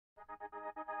I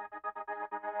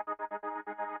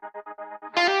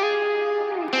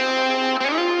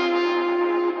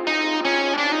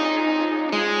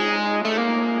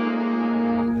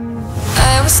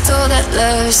was told that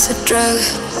love's a drug.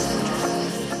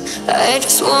 I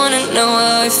just wanna know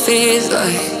how it feels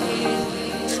like.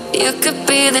 You could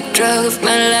be the drug of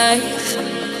my life,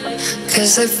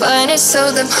 'cause I find it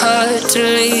so damn hard to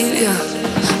leave you.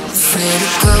 Afraid to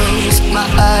close my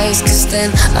eyes, 'cause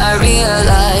then I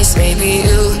realize maybe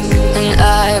you and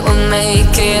I will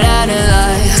make it out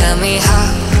alive. Tell me, how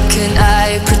can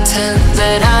I pretend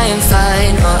that I am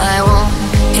fine? All I want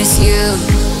is you.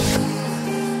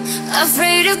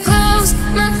 Afraid to close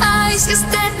my eyes, 'cause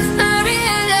then I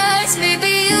realize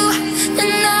maybe you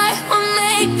and I will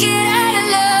make it out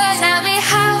alive. Tell me,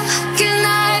 how can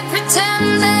I pretend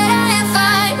that I am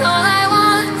fine? All I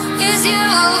want is you.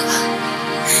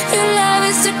 Your love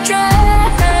is a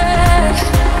drug.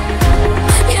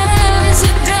 Your love is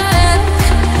a drug.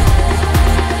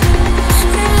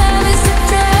 Your love is a drug. My love is a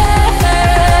drug.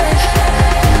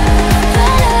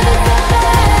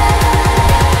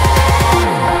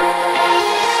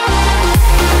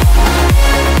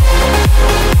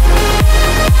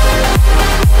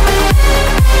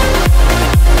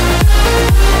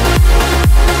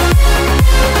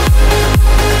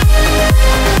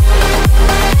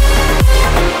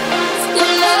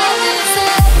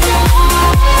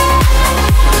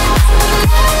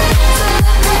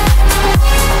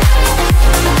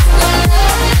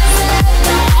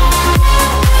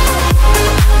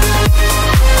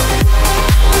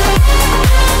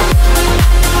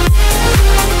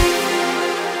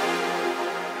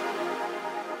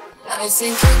 I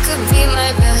think you could be my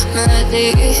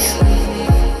remedy.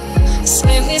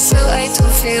 Save me so I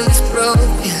don't feel as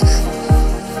broken.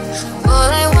 All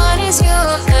I want is you,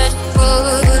 I'm not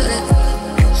bullet.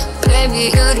 Baby,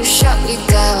 you just shot me